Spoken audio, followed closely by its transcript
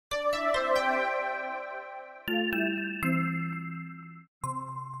On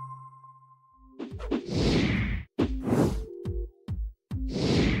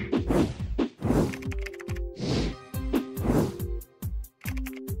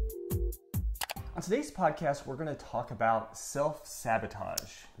today's podcast, we're going to talk about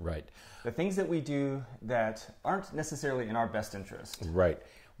self-sabotage. Right. The things that we do that aren't necessarily in our best interest. Right.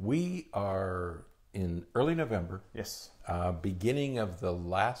 We are in early November. Yes. Beginning of the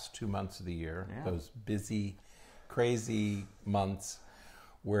last 2 months of the year. Yeah. Those busy, crazy months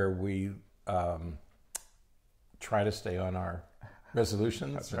where we try to stay on our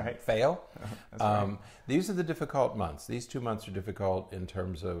resolutions. That's right. Fail. That's right. These are the difficult months. These 2 months are difficult in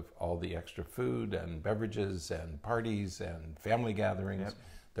terms of all the extra food and beverages and parties and family gatherings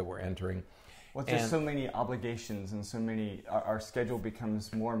that we're entering. Well, there's so many obligations and so many. Our schedule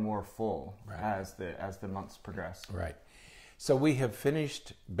becomes more and more full as the months progress. Right. So we have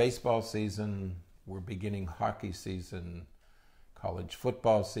finished baseball season. We're beginning hockey season. College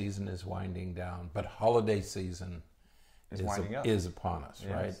football season is winding down, but holiday season is upon us,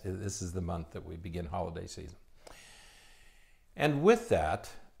 yes. Right? This is the month that we begin holiday season. And with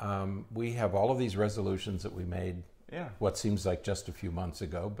that, we have all of these resolutions that we made what seems like just a few months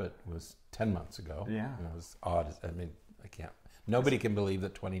ago, but was 10 months ago. Yeah. It was odd. I mean, nobody can believe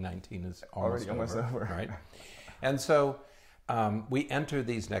that 2019 is almost over. Right? And so we enter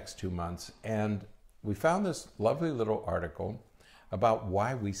these next 2 months, and we found this lovely little article about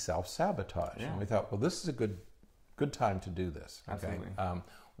why we self-sabotage. Yeah. And we thought, well, this is a good time to do this. Okay? Absolutely.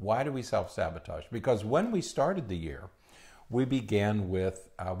 Why do we self-sabotage? Because when we started the year, we began with,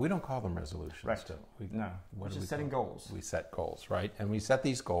 we don't call them resolutions. Right. We're just setting goals. We set goals, right? And we set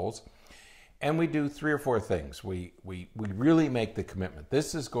these goals, and we do 3 or 4 things. We really make the commitment.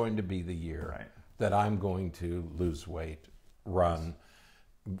 This is going to be the year that I'm going to lose weight, run,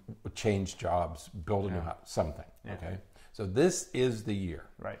 change jobs, build a new house, something. Yeah. Okay. So this is the year.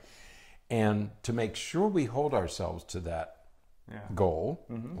 Right. And to make sure we hold ourselves to that goal,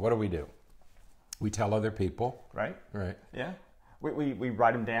 what do? We tell other people. Right. Right. Yeah. We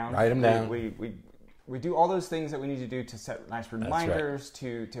write them down. Write them down. We do all those things that we need to do to set nice reminders,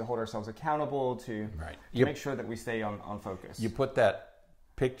 to hold ourselves accountable, to make sure that we stay on focus. You put that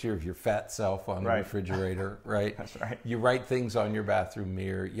picture of your fat self on the refrigerator, right? That's right. You write things on your bathroom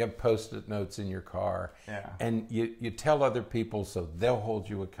mirror. You have Post-it notes in your car. Yeah. And you tell other people so they'll hold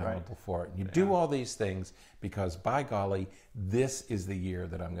you accountable for it. And you do all these things because, by golly, this is the year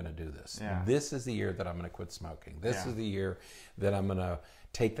that I'm going to do this. Yeah. This is the year that I'm going to quit smoking. This is the year that I'm going to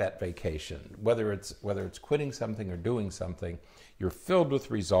take that vacation. Whether it's quitting something or doing something, you're filled with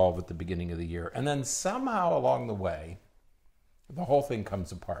resolve at the beginning of the year. And then somehow along the way, the whole thing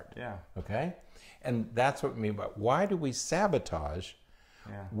comes apart. Yeah. Okay? And that's what we mean by why do we sabotage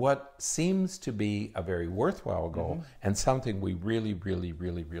what seems to be a very worthwhile goal and something we really, really,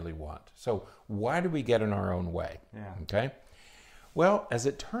 really, really want. So why do we get in our own way? Yeah. Okay? Well, as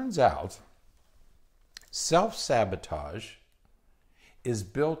it turns out, self-sabotage is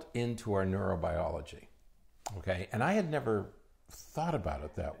built into our neurobiology. Okay? And I had never thought about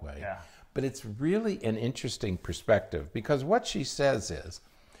it that way. Yeah. But it's really an interesting perspective because what she says is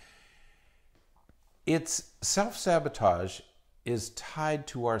self-sabotage is tied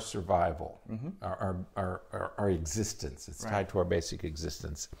to our survival, our existence. It's tied to our basic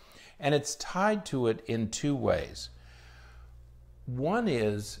existence. And it's tied to it in 2 ways. One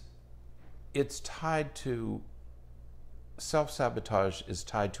is self-sabotage is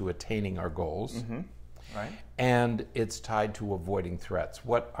tied to attaining our goals. Right. And it's tied to avoiding threats.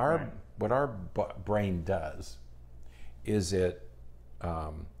 What our brain does is it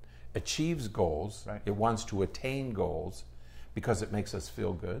achieves goals. Right. It wants to attain goals because it makes us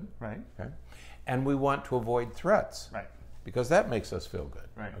feel good. Right. Okay. And we want to avoid threats. Right. Because that makes us feel good.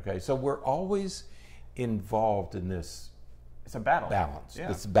 Right. Okay. So we're always involved in this. It's a battle. Balance. Yeah.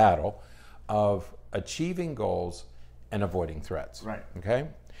 This battle of achieving goals and avoiding threats. Right. Okay.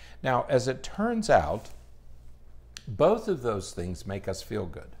 Now, as it turns out, both of those things make us feel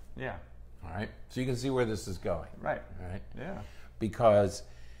good. Yeah. All right. So you can see where this is going. Right. Right. Yeah. Because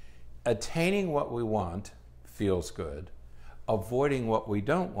attaining what we want feels good. Avoiding what we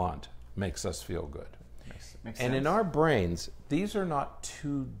don't want makes us feel good. Makes and sense. in our brains, these are not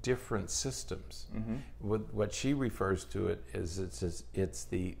 2 different systems. What she refers to it is it's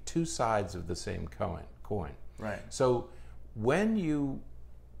the 2 sides of the same coin. Right. So when you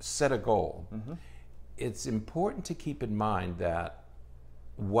set a goal, it's important to keep in mind that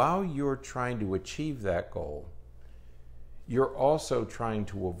while you're trying to achieve that goal, you're also trying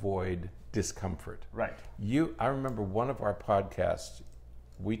to avoid discomfort. Right. I remember one of our podcasts,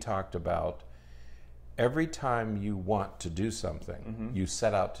 we talked about every time you want to do something, you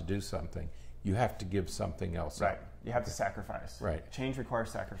set out to do something, you have to give something else right. up. You have to sacrifice. Right. Change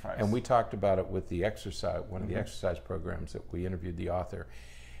requires sacrifice. And we talked about it with the exercise, one of the exercise programs that we interviewed the author.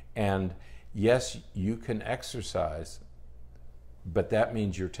 And yes, you can exercise, but that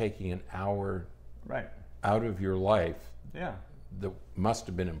means you're taking an hour right. out of your life yeah. that must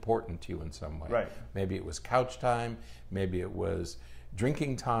have been important to you in some way. Right. Maybe it was couch time, maybe it was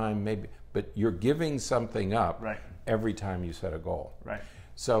drinking time, but you're giving something up right. every time you set a goal. Right.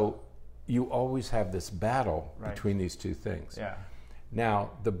 So you always have this battle right. between these two things. Yeah.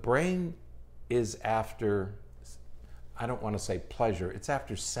 Now, the brain is after, I don't want to say pleasure, it's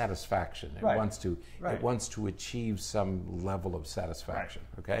after satisfaction. It right. wants to right. it wants to achieve some level of satisfaction,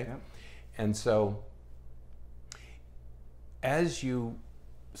 right. okay? Yep. And so as you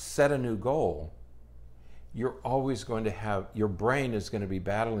set a new goal, you're always going to have, your brain is going to be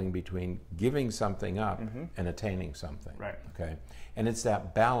battling between giving something up and attaining something. Right. Okay. And it's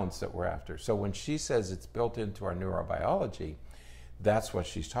that balance that we're after. So when she says it's built into our neurobiology, that's what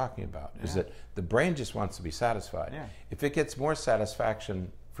she's talking about, is that the brain just wants to be satisfied. Yeah. If it gets more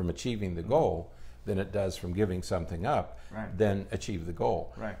satisfaction from achieving the goal than it does from giving something up, right. then achieve the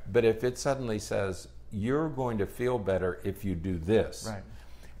goal. Right. But if it suddenly says, you're going to feel better if you do this, right.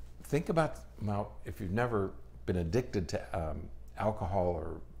 think about, now, if you've never been addicted to alcohol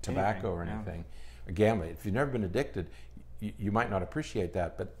or tobacco or anything, or gambling, if you've never been addicted, you might not appreciate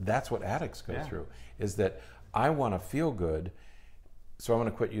that, but that's what addicts go through, is that I want to feel good, so I want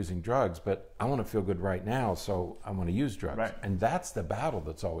to quit using drugs, but I want to feel good right now, so I want to use drugs. Right. And that's the battle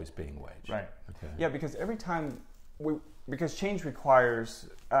that's always being waged. Right. Okay. Yeah, because every time because change requires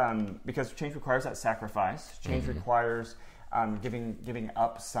that sacrifice. Change requires giving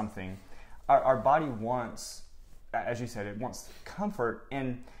up something. Our body wants, as you said, it wants comfort.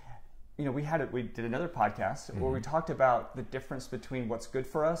 And we did another podcast where we talked about the difference between what's good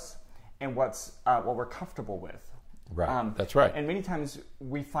for us and what we're comfortable with. Right. That's right. And many times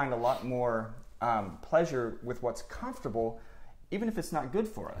we find a lot more pleasure with what's comfortable, even if it's not good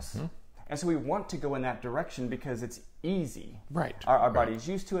for us. And so we want to go in that direction because it's easy. Right. Our body is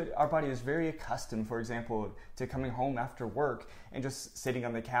used to it. Our body is very accustomed, for example, to coming home after work and just sitting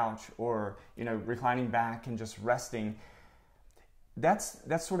on the couch or, reclining back and just resting. That's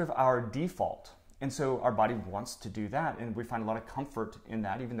sort of our default. And so our body wants to do that, and we find a lot of comfort in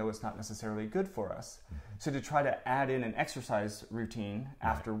that, even though it's not necessarily good for us. So to try to add in an exercise routine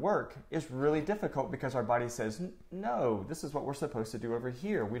after work is really difficult because our body says, no, this is what we're supposed to do over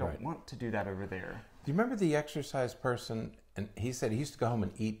here. We don't want to do that over there. Do you remember the exercise person? And he said he used to go home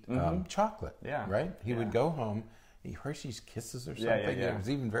and eat chocolate. Yeah. Right? He would go home, Hershey's Kisses or something. Yeah. It was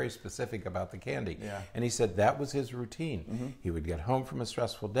even very specific about the candy. Yeah. And he said that was his routine. He would get home from a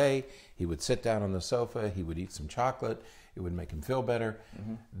stressful day. He would sit down on the sofa. He would eat some chocolate. It would make him feel better.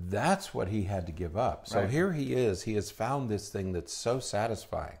 That's what he had to give up. So here he is. He has found this thing that's so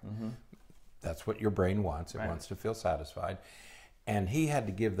satisfying. That's what your brain wants. It wants to feel satisfied. And he had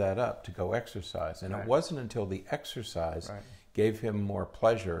to give that up to go exercise. And it wasn't until the exercise gave him more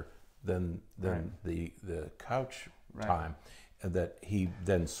pleasure than the couch time that he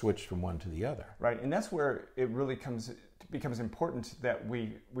then switched from one to the other. Right, and that's where it really becomes important that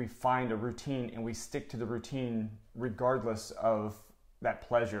we find a routine and we stick to the routine regardless of that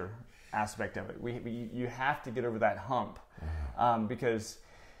pleasure aspect of it. You have to get over that hump because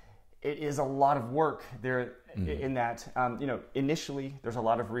it is a lot of work there in that, initially there's a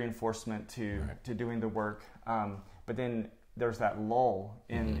lot of reinforcement to doing the work, but then there's that lull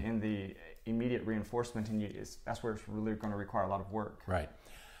in the immediate reinforcement, and that's where it's really going to require a lot of work. Right.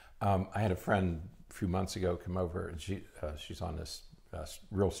 I had a friend a few months ago come over, and she's on this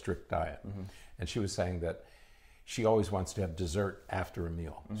real strict diet, and she was saying that she always wants to have dessert after a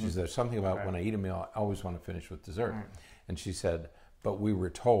meal. She said, there's something about when I eat a meal, I always want to finish with dessert. And she said, but we were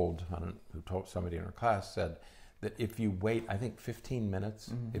told, somebody in her class said, that if you wait, I think 15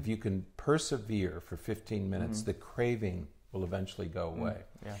 minutes, if you can persevere for 15 minutes, the craving will eventually go away.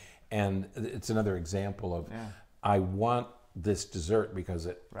 And it's another example of, I want this dessert because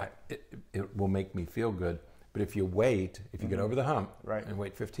it will make me feel good. But if you wait, if you get over the hump and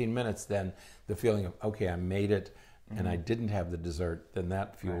wait 15 minutes, then the feeling of, okay, I made it and I didn't have the dessert, then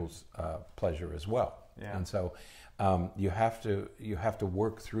that fuels pleasure as well. And so you have to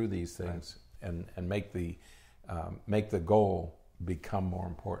work through these things and make the goal become more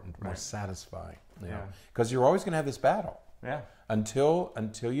important, more satisfying. Because you're always going to have this battle until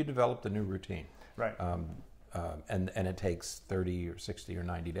you develop the new routine. Right. And it takes 30 or 60 or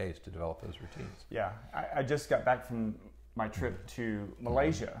 90 days to develop those routines. Yeah. I just got back from my trip to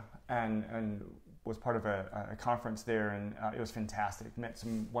Malaysia, and was part of a conference there, and it was fantastic. Met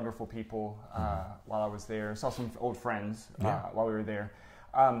some wonderful people while I was there. Saw some old friends while we were there.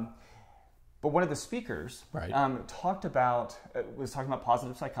 But one of the speakers talked about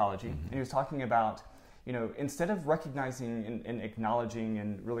positive psychology, and he was talking about, instead of recognizing and acknowledging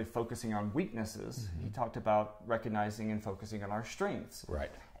and really focusing on weaknesses, he talked about recognizing and focusing on our strengths. Right.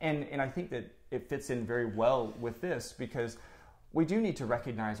 And I think that it fits in very well with this, because we do need to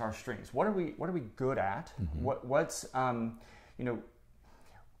recognize our strengths. What are we good at? What's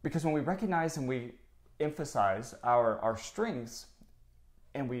because when we recognize and we emphasize our strengths,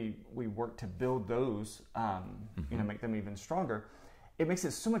 and we work to build those, make them even stronger, it makes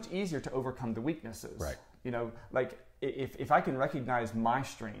it so much easier to overcome the weaknesses. Right. Like if I can recognize my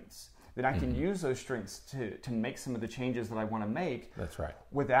strengths, then I can use those strengths to make some of the changes that I want to make. That's right.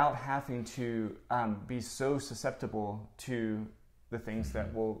 Without having to be so susceptible to the things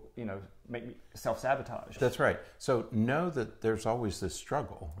that will, make me self-sabotage. That's right. So know that there's always this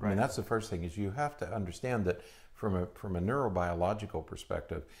struggle. Right. I mean, that's the first thing, is you have to understand that from a neurobiological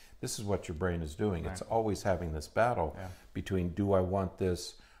perspective, this is what your brain is doing. Right. It's always having this battle between, do I want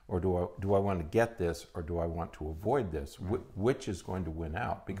this, or do I want to get this, or do I want to avoid this? Right. Which is going to win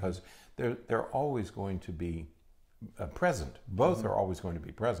out? Because they're always going to be present. Both are always going to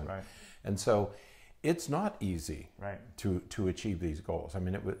be present. Right. And so it's not easy to achieve these goals. I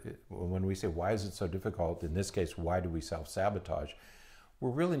mean, when we say, why is it so difficult? In this case, why do we self-sabotage?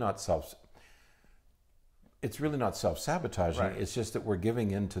 It's really not self-sabotaging. Right. It's just that we're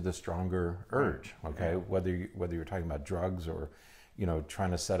giving in to the stronger urge. Okay, whether you're talking about drugs, or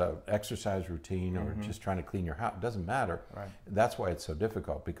trying to set an exercise routine, or just trying to clean your house, it doesn't matter. Right. That's why it's so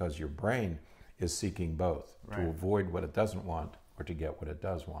difficult, because your brain is seeking both to avoid what it doesn't want or to get what it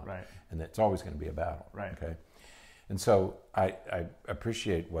does want. Right. And it's always going to be a battle. Right. Okay. And so I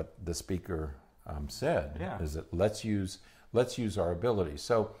appreciate what the speaker said. Yeah. Is that let's use our abilities.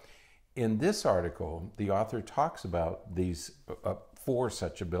 So in this article, the author talks about these 4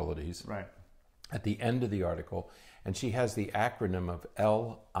 such abilities at the end of the article, and she has the acronym of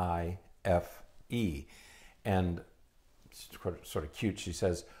LIFE. And it's sort of cute. She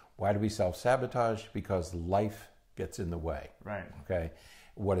says, why do we self-sabotage? Because life gets in the way. Right. Okay.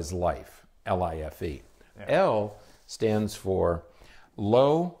 What is life? LIFE. Yeah. L stands for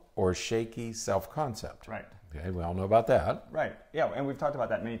low or shaky self-concept. Right. Okay, we all know about that. Right. Yeah, and we've talked about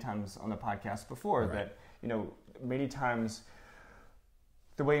that many times on the podcast before, that, many times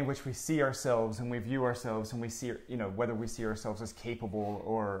the way in which we see ourselves and we view ourselves, and we see, whether we see ourselves as capable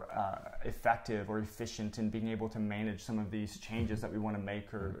or effective or efficient in being able to manage some of these changes that we want to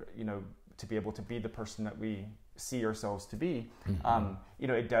make, or, to be able to be the person that we see ourselves to be,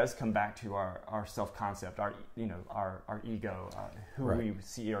 it does come back to our self-concept, our ego, who we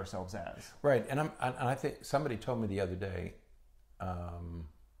see ourselves as. Right. And I think somebody told me the other day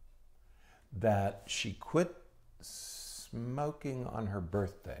that she quit smoking on her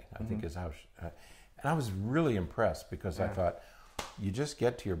birthday, I think is how and I was really impressed, because I thought, you just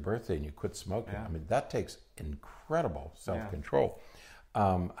get to your birthday and you quit smoking. I mean, that takes incredible self-control.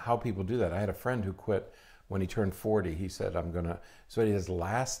 How people do that. I had a friend who quit when he turned 40. He said, so he had his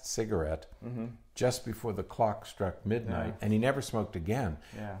last cigarette just before the clock struck midnight, and he never smoked again.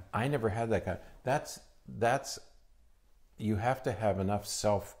 Yeah. I never had that kind. That's you have to have enough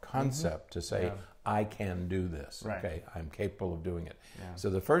self-concept to say, I can do this. Right. Okay, I'm capable of doing it. Yeah. So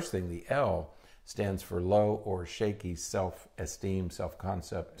the first thing, the L, stands for low or shaky self-esteem,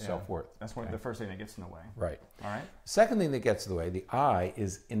 self-concept, self-worth. That's the first thing that gets in the way. Right. All right. Second thing that gets in the way, the I,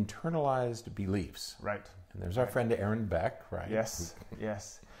 is internalized beliefs. Right. And there's our friend Aaron Beck, right? Yes,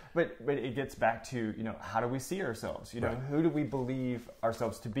 yes. But it gets back to, how do we see ourselves? Who do we believe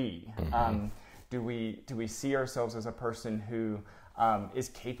ourselves to be? Do we see ourselves as a person who is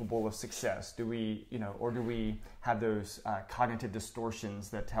capable of success? Do we, or do we have those cognitive distortions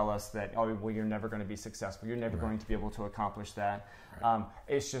that tell us that, you're never going to be successful. You're never going to be able to accomplish that. Right.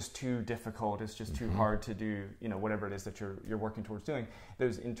 It's just too difficult. It's just too hard to do, whatever it is that you're working towards doing.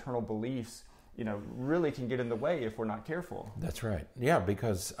 Those internal beliefs, really can get in the way if we're not careful. That's right. Yeah,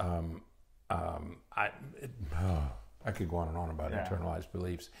 because I could go on and on about internalized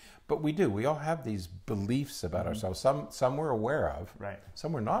beliefs, but we do. We all have these beliefs about ourselves. Some we're aware of,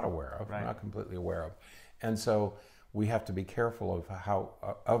 some we're not aware of, we're not completely aware of, and so we have to be careful of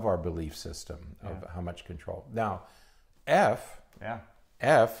of our belief system, of how much control. Now, F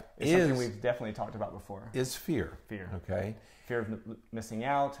is something we've definitely talked about before. Is fear. Fear. Okay. Fear of missing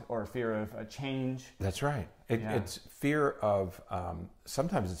out, or fear of a change. That's right. It's fear of,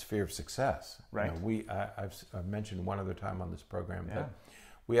 sometimes it's fear of success. Right. I've mentioned one other time on this program that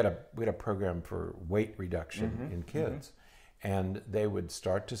we had a program for weight reduction in kids, and they would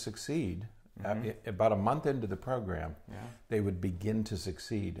start to succeed. About a month into the program, they would begin to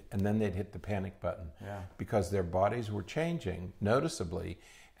succeed, and then they'd hit the panic button because their bodies were changing noticeably,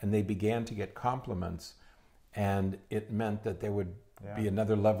 and they began to get compliments, and it meant that there would be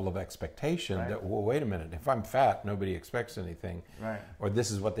another level of expectation that, well, wait a minute, if I'm fat, nobody expects anything, or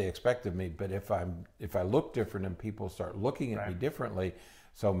this is what they expect of me. But if I look different and people start looking at me differently,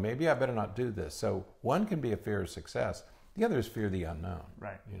 so maybe I better not do this. So one can be a fear of success. The other is fear of the unknown,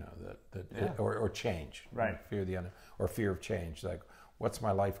 you know, or change, fear of the unknown, or fear of change. Like, what's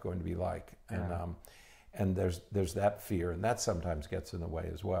my life going to be like? And there's that fear, and that sometimes gets in the way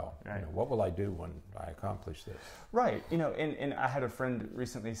as well. You know, what will I do when I accomplish this? Right. You know, and I had a friend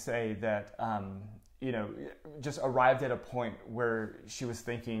recently say that, you know, just arrived at a point where she was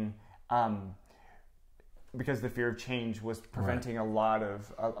thinking, because the fear of change was preventing a lot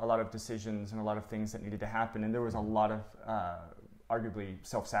of decisions and a lot of things that needed to happen, and there was a lot of arguably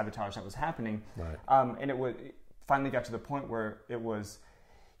self-sabotage that was happening, and it finally got to the point where it was,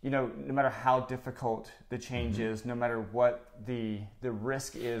 you know, no matter how difficult the change is, no matter what the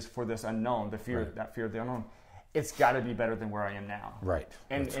risk is for this unknown, the fear that fear of the unknown, it's got to be better than where I am now.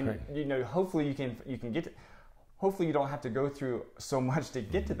 And you know, hopefully you can get to, hopefully you don't have to go through so much to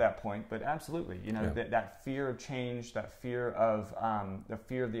get to that point, but absolutely, you know, that fear of change, that fear of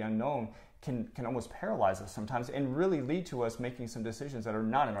the unknown can almost paralyze us sometimes and really lead to us making some decisions that are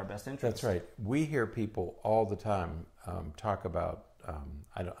not in our best interest. That's right. We hear people all the time talk about,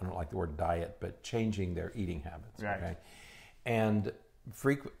 I don't like the word diet, but changing their eating habits. Okay? And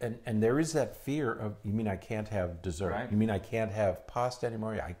there is that fear of, you mean I can't have dessert? You mean I can't have pasta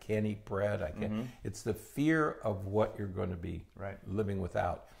anymore? I can't eat bread? I can't. It's the fear of what you're going to be living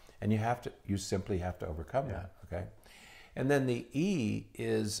without, and you simply have to overcome that. Okay, and then the E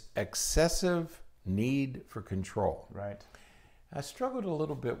is excessive need for control. I struggled a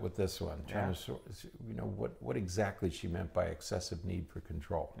little bit with this one, trying to, you know, what exactly she meant by excessive need for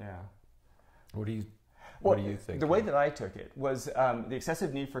control. What do you think? The way that I took it was the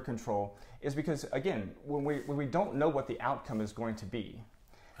excessive need for control is because, again, when we don't know what the outcome is going to be,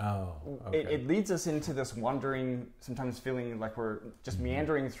 it leads us into this wandering, sometimes feeling like we're just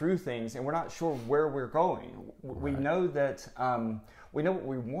meandering through things, and we're not sure where we're going. We know that we know what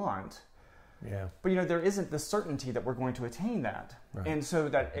we want, but you know, there isn't the certainty that we're going to attain that, and so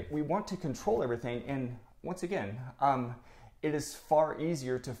that we want to control everything. And once again, it is far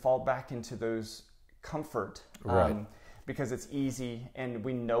easier to fall back into those comfort, because it's easy and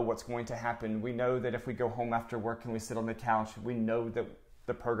we know what's going to happen. We know that if we go home after work and we sit on the couch, we know that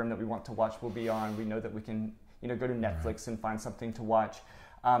the program that we want to watch will be on. We know that we can, you know, go to Netflix and find something to watch.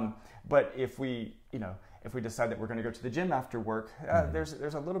 But if we decide that we're going to go to the gym after work, there's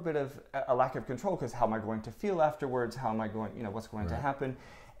a little bit of a lack of control, because how am I going to feel afterwards? How am I going, you know, what's going to happen?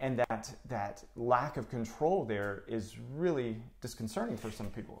 And that lack of control there is really disconcerting for some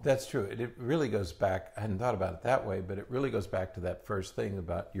people. That's true. It really goes back, I hadn't thought about it that way, but it really goes back to that first thing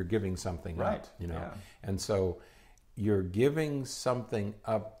about you're giving something up, you know. And so you're giving something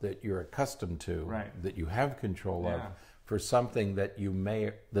up that you're accustomed to, that you have control of, for something that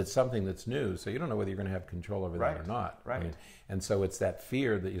that's something that's new. So you don't know whether you're going to have control over that or not. I mean, and so it's that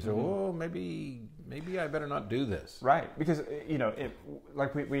fear that you say, oh, maybe I better not do this. Because, you know,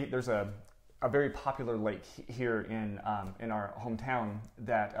 there's a very popular lake here in our hometown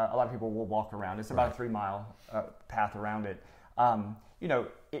that a lot of people will walk around. It's about a 3-mile path around it. You know,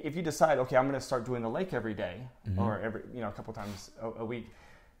 if you decide, okay, I'm going to start doing the lake every day, or a couple times a week,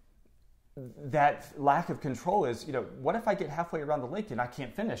 that lack of control is, you know, what if I get halfway around the lake and I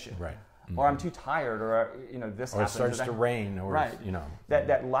can't finish it? Or I'm too tired, or, you know, this happens. Or it starts to rain, or, you know.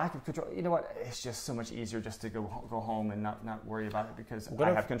 That lack of control, you know what, it's just so much easier just to go home and not worry about it, because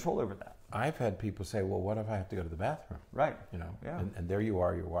I have control over that. I've had people say, well, what if I have to go to the bathroom? You know, and there you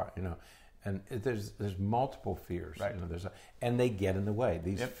are, you know. And there's multiple fears, you know, and they get in the way.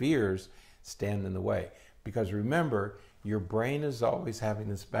 These fears stand in the way, because remember, your brain is always having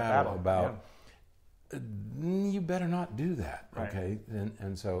this battle about, you better not do that, okay?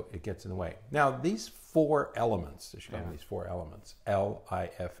 And so it gets in the way. Now, these 4 elements, these 4 elements,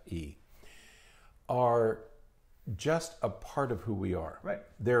 L-I-F-E, are just a part of who we are.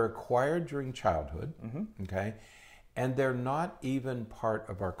 They're acquired during childhood, okay? And they're not even part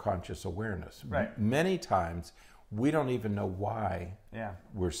of our conscious awareness. Many times, we don't even know why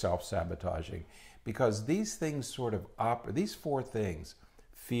we're self-sabotaging, because these things sort of these 4 things,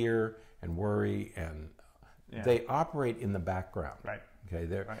 fear and worry, and they operate in the background.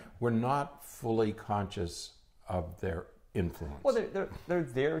 Okay, we're not fully conscious of their influence? Well, they're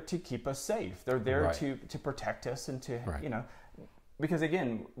there to keep us safe. They're there Right. to protect us and to, Right. you know, because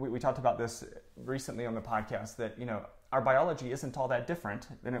again, we talked about this recently on the podcast that, you know, our biology isn't all that different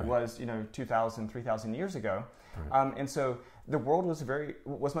than it Right. was, you know, 2,000, 3,000 years ago. Right. And so the world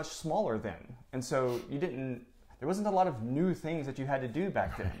was much smaller then. And so there wasn't a lot of new things that you had to do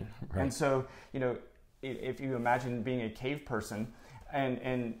back then. Right. And so, you know, if you imagine being a cave person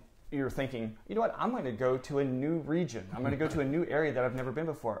and you're thinking, you know what, I'm going to go to a new region. I'm going to go to a new area that I've never been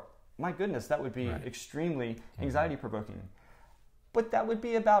before. My goodness, that would be Right. extremely anxiety provoking. But that would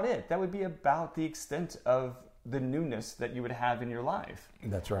be about it. That would be about the extent of the newness that you would have in your life.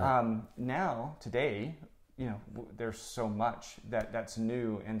 That's right. Now, today, you know, there's so much that's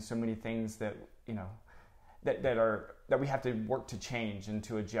new and so many things that, you know, that we have to work to change and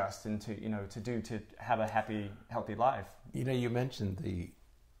to adjust and to, you know, to have a happy, healthy life. You know, you mentioned the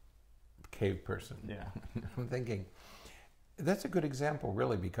cave person. Yeah. I'm thinking, that's a good example,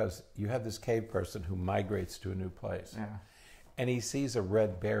 really, because you have this cave person who migrates to a new place. Yeah. And he sees a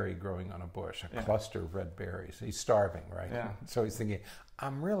red berry growing on a bush, a cluster of red berries. He's starving, right? Yeah. So he's thinking,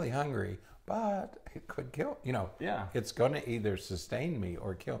 I'm really hungry, but it could kill, you know, Yeah. it's going to either sustain me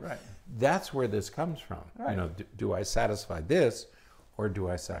or kill. Right. That's where this comes from. Right. You know, do I satisfy this or do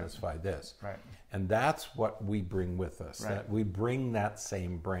I satisfy this? Right. And that's what we bring with us. Right. That we bring that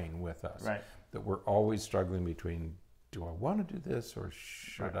same brain with us. Right. That we're always struggling between, do I want to do this or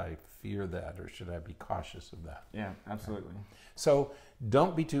should I fear that or should I be cautious of that? Yeah, absolutely. So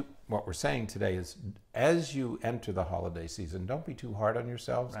don't be too, what we're saying today is, as you enter the holiday season, don't be too hard on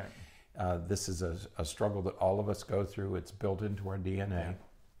yourselves. Right. This is a struggle that all of us go through. It's built into our DNA. Yeah.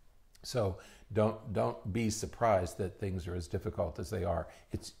 So don't be surprised that things are as difficult as they are.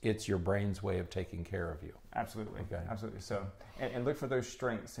 It's your brain's way of taking care of you. Absolutely. Okay. Absolutely. So, and look for those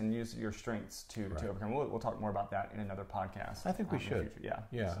strengths and use your strengths to overcome. We'll talk more about that in another podcast. I think we in the should. future. Yeah.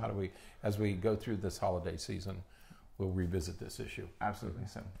 Yeah. How do we, as we go through this holiday season, we'll revisit this issue. Absolutely.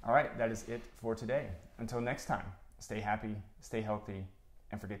 So, all right, that is it for today. Until next time, stay happy, stay healthy,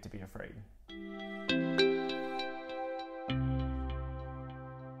 and forget to be afraid.